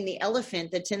kind of getting the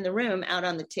elephant that's in the room out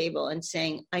on the table and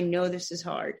saying, I know this is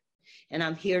hard, and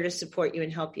I'm here to support you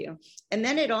and help you. And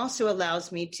then it also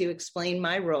allows me to explain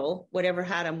my role, whatever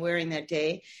hat I'm wearing that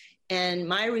day, and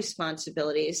my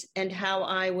responsibilities, and how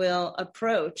I will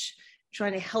approach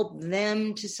trying to help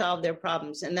them to solve their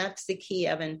problems. And that's the key,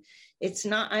 Evan.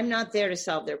 I'm not there to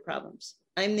solve their problems.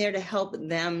 I'm there to help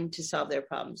them to solve their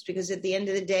problems, because at the end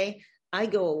of the day, I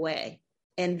go away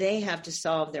and they have to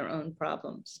solve their own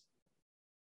problems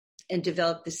and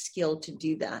develop the skill to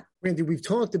do that. Randy, we've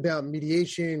talked about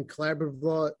mediation, collaborative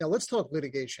law. Now let's talk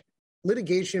litigation.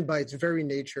 Litigation, by its very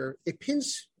nature, it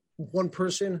pins one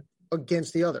person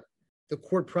against the other. The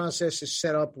court process is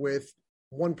set up with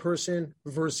one person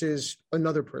versus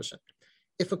another person.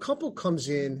 If a couple comes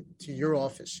in to your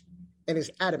office and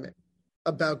is adamant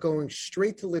about going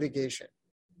straight to litigation,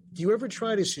 do you ever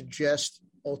try to suggest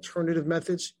alternative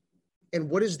methods? And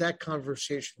what does that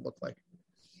conversation look like?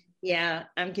 Yeah,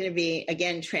 I'm going to be,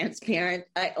 again, transparent.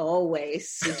 I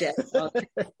always suggest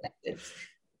alternative methods.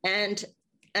 And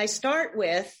I start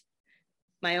with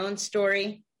my own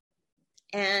story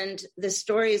and the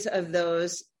stories of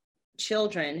those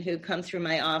children who come through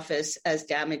my office as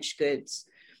damaged goods.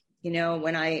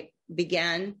 When I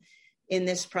began in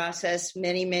this process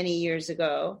many, many years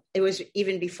ago, it was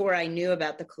even before I knew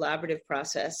about the collaborative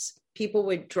process. People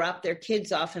would drop their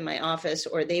kids off in my office,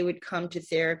 or they would come to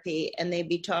therapy and they'd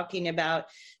be talking about,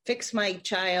 fix my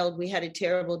child, we had a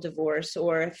terrible divorce,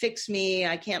 or fix me,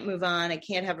 I can't move on, I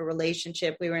can't have a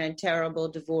relationship, we were in a terrible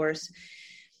divorce.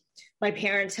 My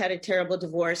parents had a terrible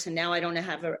divorce and now I don't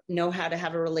know how to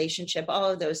have a relationship,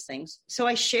 all of those things. So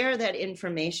I share that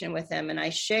information with them, and I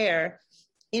share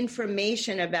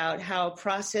information about how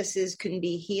processes can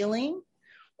be healing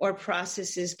or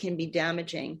processes can be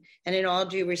damaging. And in all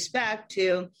due respect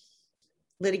to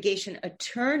litigation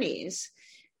attorneys,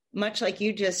 much like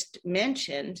you just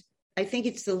mentioned, I think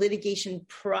it's the litigation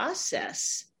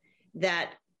process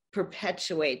that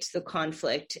perpetuates the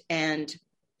conflict and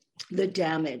the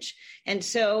damage. And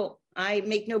so I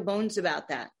make no bones about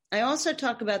that. I also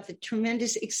talk about the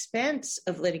tremendous expense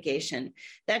of litigation.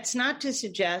 That's not to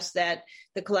suggest that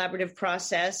the collaborative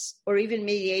process, or even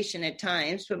mediation at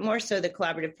times, but more so the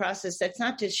collaborative process, that's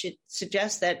not to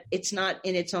suggest that it's not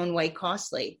in its own way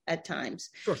costly at times.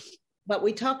 Sure. But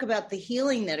we talk about the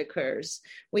healing that occurs.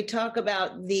 We talk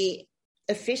about the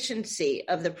efficiency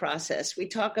of the process. We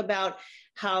talk about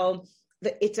how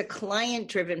it's a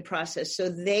client-driven process. So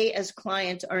they, as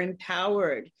clients, are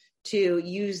empowered to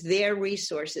use their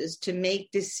resources to make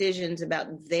decisions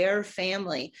about their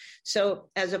family. So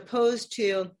as opposed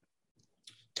to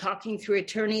talking through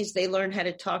attorneys, they learn how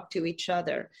to talk to each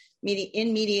other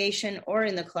in mediation or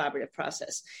in the collaborative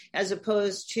process, as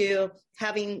opposed to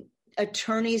having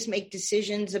attorneys make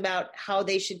decisions about how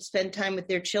they should spend time with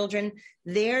their children.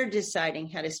 They're deciding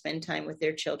how to spend time with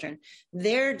their children.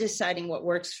 They're deciding what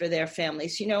works for their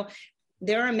families.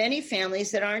 There are many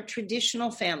families that aren't traditional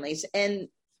families, and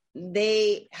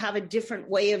they have a different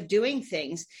way of doing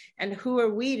things. And who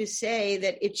are we to say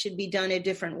that it should be done a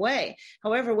different way?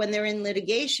 However, when they're in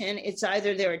litigation, it's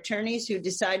either their attorneys who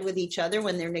decide with each other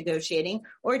when they're negotiating,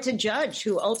 or it's a judge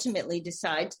who ultimately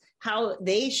decides how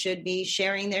they should be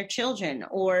sharing their children,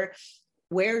 or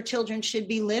where children should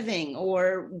be living,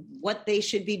 or what they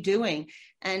should be doing.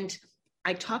 And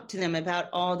I talk to them about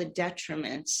all the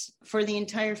detriments for the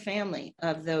entire family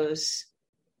of those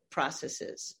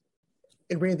processes.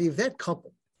 And Randy, if that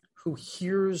couple who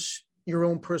hears your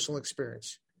own personal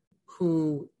experience,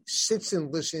 who sits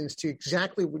and listens to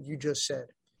exactly what you just said,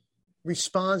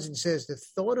 responds and says the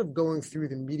thought of going through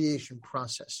the mediation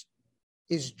process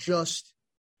is just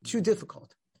too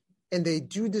difficult, and they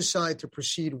do decide to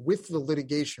proceed with the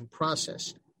litigation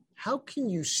process, how can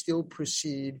you still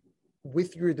proceed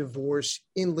with your divorce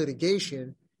in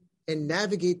litigation and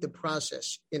navigate the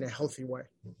process in a healthy way?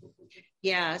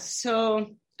 Yeah,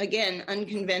 so again,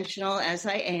 unconventional as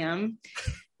I am,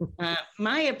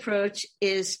 my approach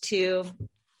is to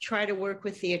try to work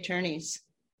with the attorneys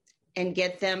and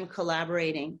get them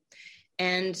collaborating.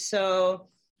 And so,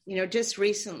 just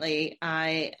recently,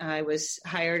 I was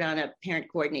hired on a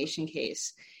parent coordination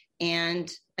case,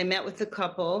 and I met with the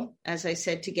couple, as I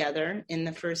said, together in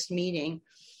the first meeting,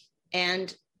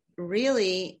 and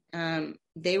really,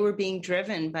 they were being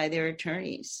driven by their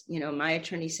attorneys. My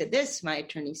attorney said this, my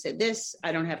attorney said this,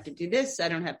 I don't have to do this, I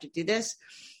don't have to do this.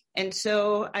 And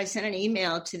so I sent an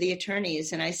email to the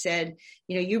attorneys and I said,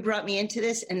 you brought me into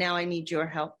this and now I need your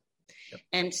help. Yep.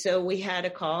 And so we had a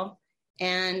call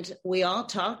and we all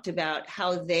talked about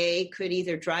how they could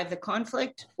either drive the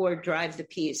conflict or drive the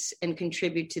peace and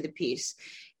contribute to the peace.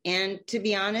 And to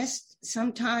be honest,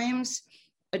 sometimes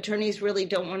attorneys really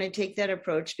don't want to take that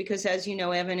approach because, as you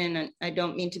know, Evan, and I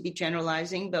don't mean to be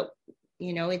generalizing, but,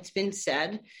 it's been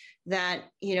said that,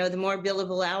 the more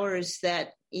billable hours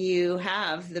that you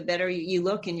have, the better you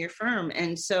look in your firm.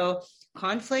 And so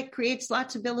conflict creates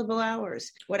lots of billable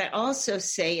hours. What I also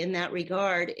say in that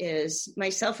regard is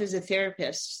myself as a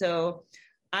therapist. So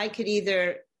I could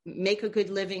either make a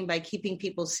good living by keeping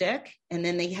people sick and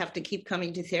then they have to keep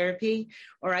coming to therapy,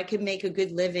 or I could make a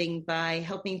good living by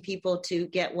helping people to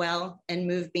get well and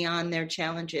move beyond their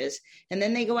challenges. And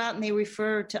then they go out and they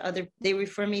refer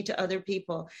me to other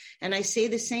people. And I say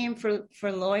the same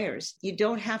for lawyers. You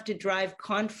don't have to drive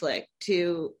conflict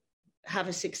to have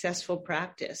a successful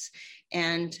practice.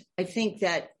 And I think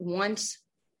that once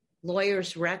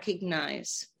lawyers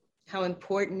recognize how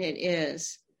important it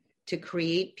is to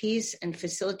create peace and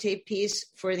facilitate peace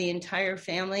for the entire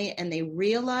family, and they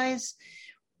realize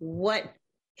what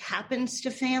happens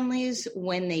to families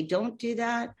when they don't do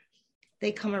that,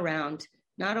 they come around.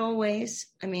 Not always.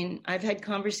 I mean, I've had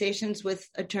conversations with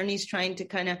attorneys trying to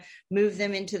kind of move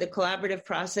them into the collaborative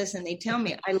process, and they tell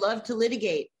me, I love to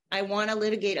litigate. I want to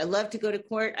litigate. I love to go to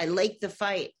court. I like the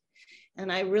fight. And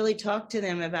I really talk to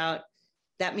them about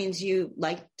that means you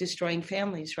like destroying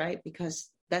families, right? Because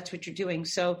that's what you're doing.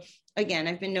 So again,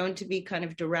 I've been known to be kind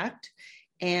of direct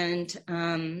and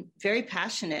very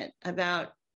passionate about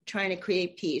trying to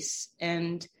create peace.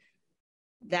 And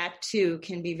that too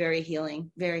can be very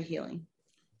healing, very healing.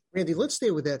 Randy, let's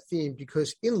stay with that theme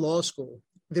because in law school,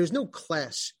 there's no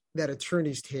class that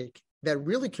attorneys take that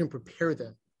really can prepare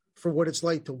them for what it's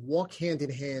like to walk hand in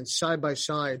hand, side by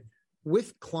side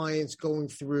with clients going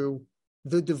through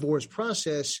the divorce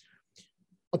process,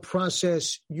 a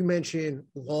process you mentioned,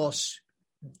 loss,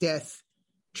 death,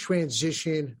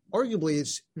 transition. Arguably,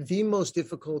 it's the most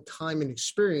difficult time and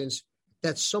experience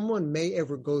that someone may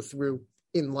ever go through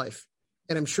in life.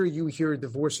 And I'm sure you hear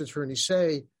divorce attorneys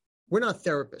say, we're not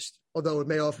therapists, although it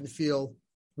may often feel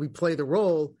we play the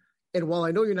role. And while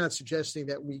I know you're not suggesting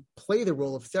that we play the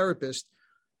role of therapist,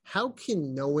 how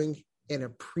can knowing and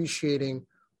appreciating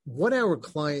what our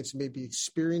clients may be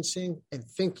experiencing and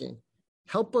thinking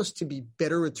help us to be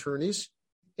better attorneys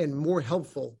and more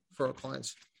helpful for our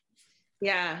clients?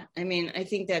 Yeah, I mean, I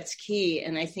think that's key.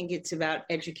 And I think it's about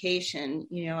education.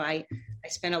 I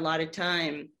spent a lot of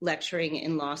time lecturing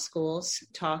in law schools,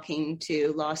 talking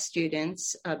to law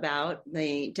students about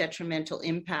the detrimental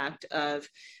impact of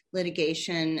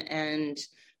litigation and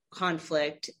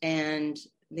conflict and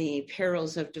the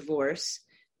perils of divorce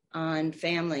on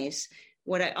families.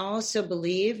 What I also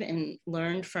believe and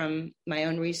learned from my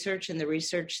own research and the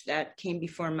research that came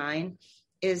before mine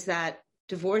is that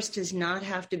divorce does not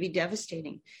have to be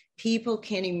devastating. People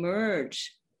can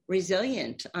emerge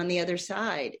resilient on the other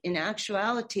side. In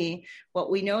actuality,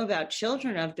 what we know about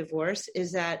children of divorce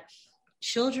is that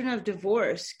children of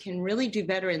divorce can really do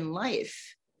better in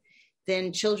life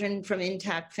than children from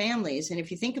intact families. And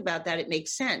if you think about that, it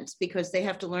makes sense because they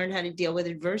have to learn how to deal with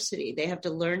adversity. They have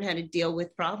to learn how to deal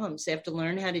with problems. They have to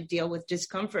learn how to deal with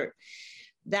discomfort.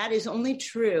 That is only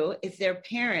true if their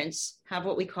parents have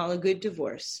what we call a good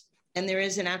divorce. And there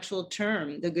is an actual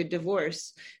term, the good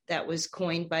divorce, that was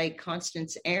coined by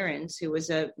Constance Ahrens, who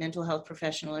was a mental health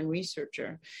professional and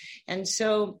researcher. And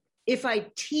so if I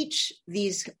teach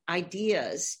these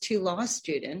ideas to law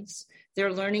students,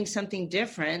 they're learning something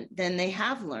different than they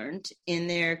have learned in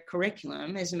their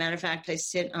curriculum. As a matter of fact, I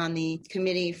sit on the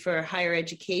Committee for Higher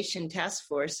Education Task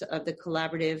Force of the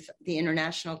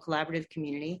International Collaborative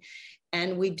Community.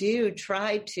 And we do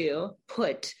try to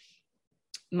put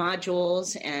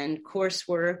modules and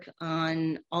coursework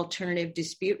on alternative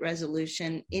dispute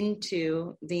resolution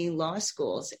into the law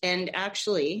schools. And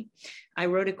actually, I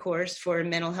wrote a course for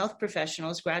mental health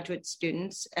professionals, graduate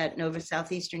students at Nova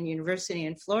Southeastern University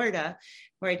in Florida,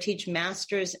 where I teach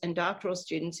master's and doctoral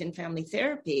students in family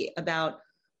therapy about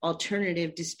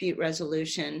alternative dispute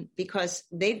resolution, because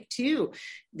they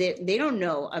don't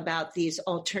know about these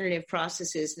alternative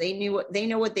processes. They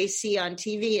know what they see on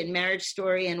TV and Marriage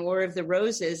Story and War of the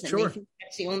Roses, and Sure. they think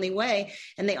that's the only way.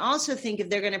 And they also think if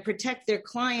they're going to protect their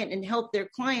client and help their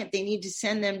client, they need to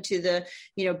send them to the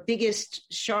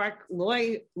biggest shark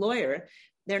lawyer.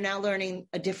 They're now learning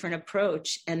a different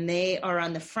approach, and they are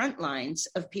on the front lines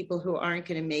of people who aren't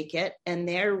going to make it. And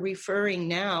they're referring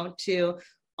now to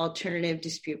alternative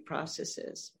dispute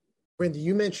processes. Randy,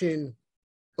 you mentioned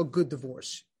a good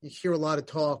divorce. You hear a lot of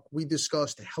talk. We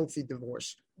discussed a healthy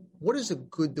divorce. What is a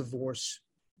good divorce?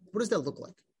 What does that look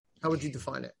like? How would you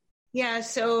define it? Yeah,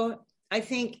 so I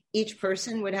think each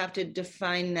person would have to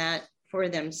define that for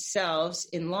themselves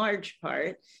in large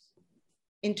part.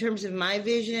 In terms of my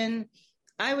vision,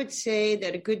 I would say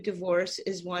that a good divorce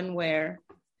is one where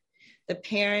the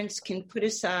parents can put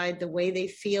aside the way they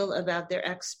feel about their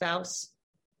ex-spouse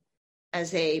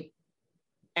as a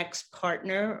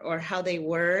ex-partner, or how they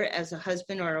were as a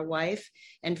husband or a wife,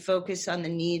 and focus on the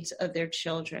needs of their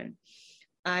children.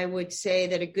 I would say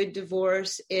that a good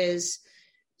divorce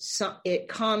it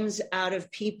comes out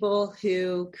of people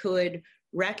who could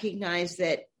recognize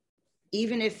that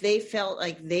even if they felt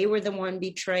like they were the one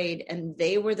betrayed and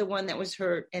they were the one that was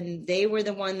hurt and they were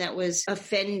the one that was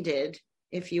offended,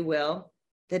 if you will,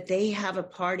 that they have a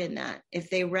part in that. If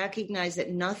they recognize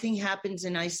that nothing happens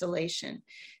in isolation,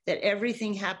 that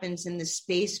everything happens in the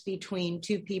space between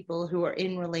two people who are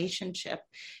in relationship,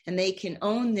 and they can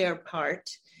own their part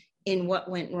in what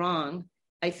went wrong,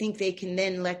 I think they can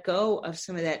then let go of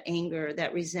some of that anger,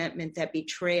 that resentment, that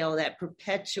betrayal that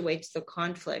perpetuates the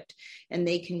conflict, and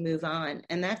they can move on.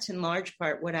 And that's in large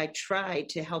part what I try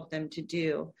to help them to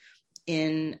do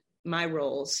in my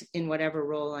roles, in whatever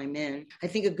role I'm in. I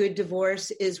think a good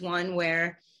divorce is one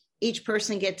where each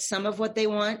person gets some of what they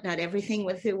want, not everything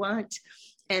what they want.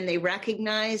 And they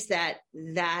recognize that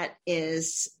that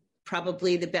is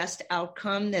probably the best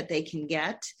outcome that they can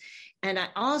get. And I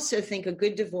also think a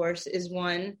good divorce is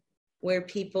one where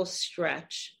people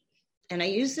stretch. And I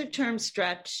use the term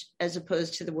stretch as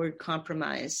opposed to the word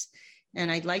compromise.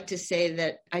 And I'd like to say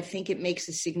that I think it makes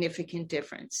a significant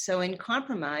difference. So in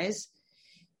compromise,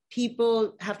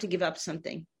 people have to give up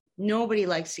something. Nobody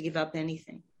likes to give up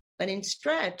anything. But in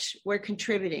stretch, we're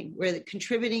contributing. We're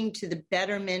contributing to the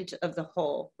betterment of the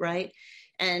whole, right?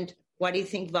 And why do you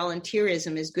think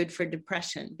volunteerism is good for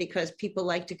depression? Because people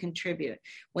like to contribute.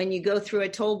 When you go through a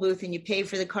toll booth and you pay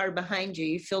for the car behind you,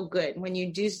 you feel good. When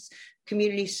you do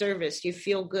community service, you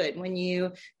feel good. When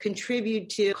you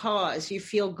contribute to cause, you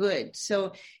feel good.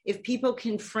 So if people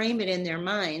can frame it in their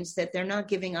minds that they're not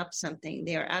giving up something,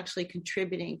 they are actually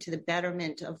contributing to the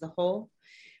betterment of the whole,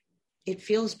 it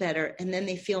feels better. And then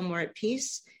they feel more at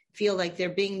peace, feel like they're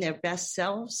being their best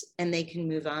selves, and they can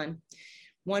move on.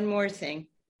 One more thing.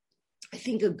 I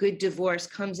think a good divorce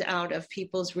comes out of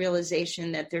people's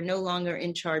realization that they're no longer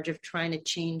in charge of trying to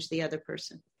change the other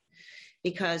person,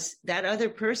 because that other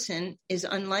person is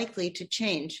unlikely to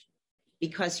change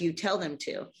because you tell them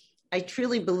to. I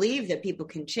truly believe that people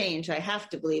can change. I have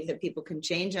to believe that people can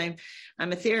change. I'm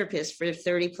a therapist for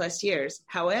 30 plus years.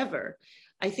 However,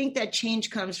 I think that change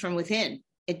comes from within.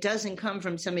 It doesn't come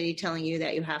from somebody telling you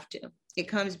that you have to. It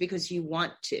comes because you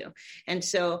want to. And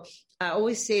so I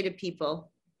always say to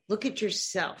people, look at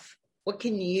yourself. What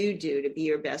can you do to be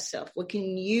your best self? What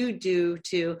can you do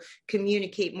to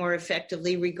communicate more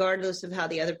effectively, regardless of how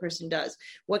the other person does?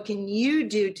 What can you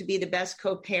do to be the best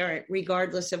co-parent,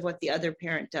 regardless of what the other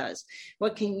parent does?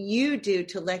 What can you do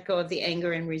to let go of the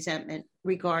anger and resentment,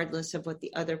 regardless of what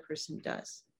the other person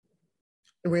does?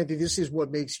 And Randy, this is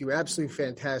what makes you absolutely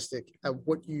fantastic at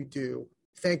what you do.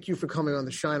 Thank you for coming on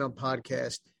the Shine On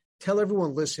podcast. Tell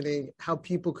everyone listening how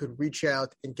people could reach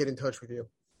out and get in touch with you.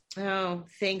 Oh,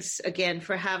 thanks again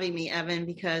for having me, Evan,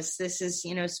 because this is,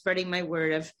 spreading my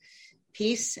word of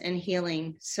peace and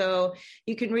healing. So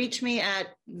you can reach me at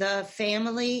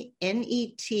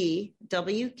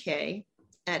thefamilynetwk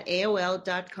at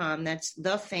AOL.com. That's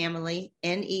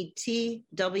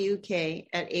thefamilynetwk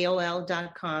at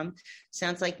AOL.com.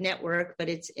 Sounds like network, but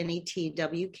it's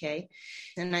NETWK.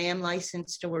 And I am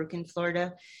licensed to work in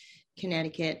Florida,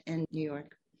 Connecticut, and New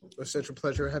York. It was such a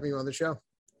pleasure having you on the show.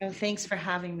 Oh, thanks for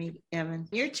having me, Evan.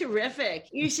 You're terrific.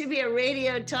 You should be a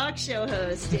radio talk show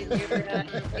host in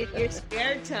your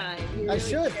spare time. I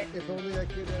should, if only I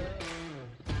could.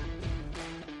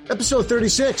 Episode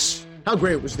 36. How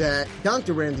great was that?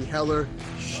 Dr. Randy Heller,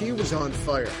 she was on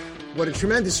fire. What a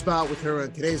tremendous spot with her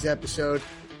on today's episode.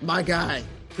 My guy,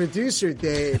 producer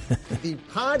Dave, the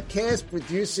podcast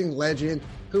producing legend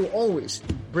who always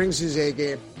brings his A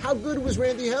game. How good was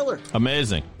Randy Heller?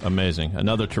 Amazing.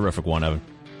 Another terrific one, Evan.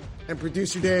 And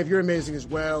Producer Dave, you're amazing as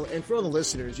well. And for all the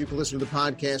listeners, you can listen to the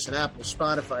podcast on Apple,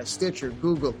 Spotify, Stitcher,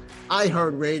 Google,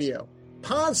 iHeartRadio,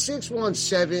 Pod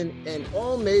 617, and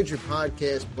all major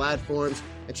podcast platforms.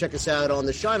 And check us out on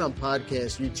the Shine On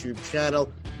Podcast YouTube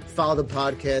channel. Follow the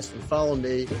podcast and follow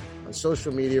me on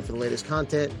social media for the latest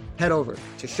content. Head over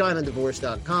to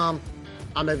shineondivorce.com.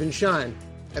 I'm Evan Shine,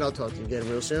 and I'll talk to you again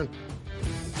real soon.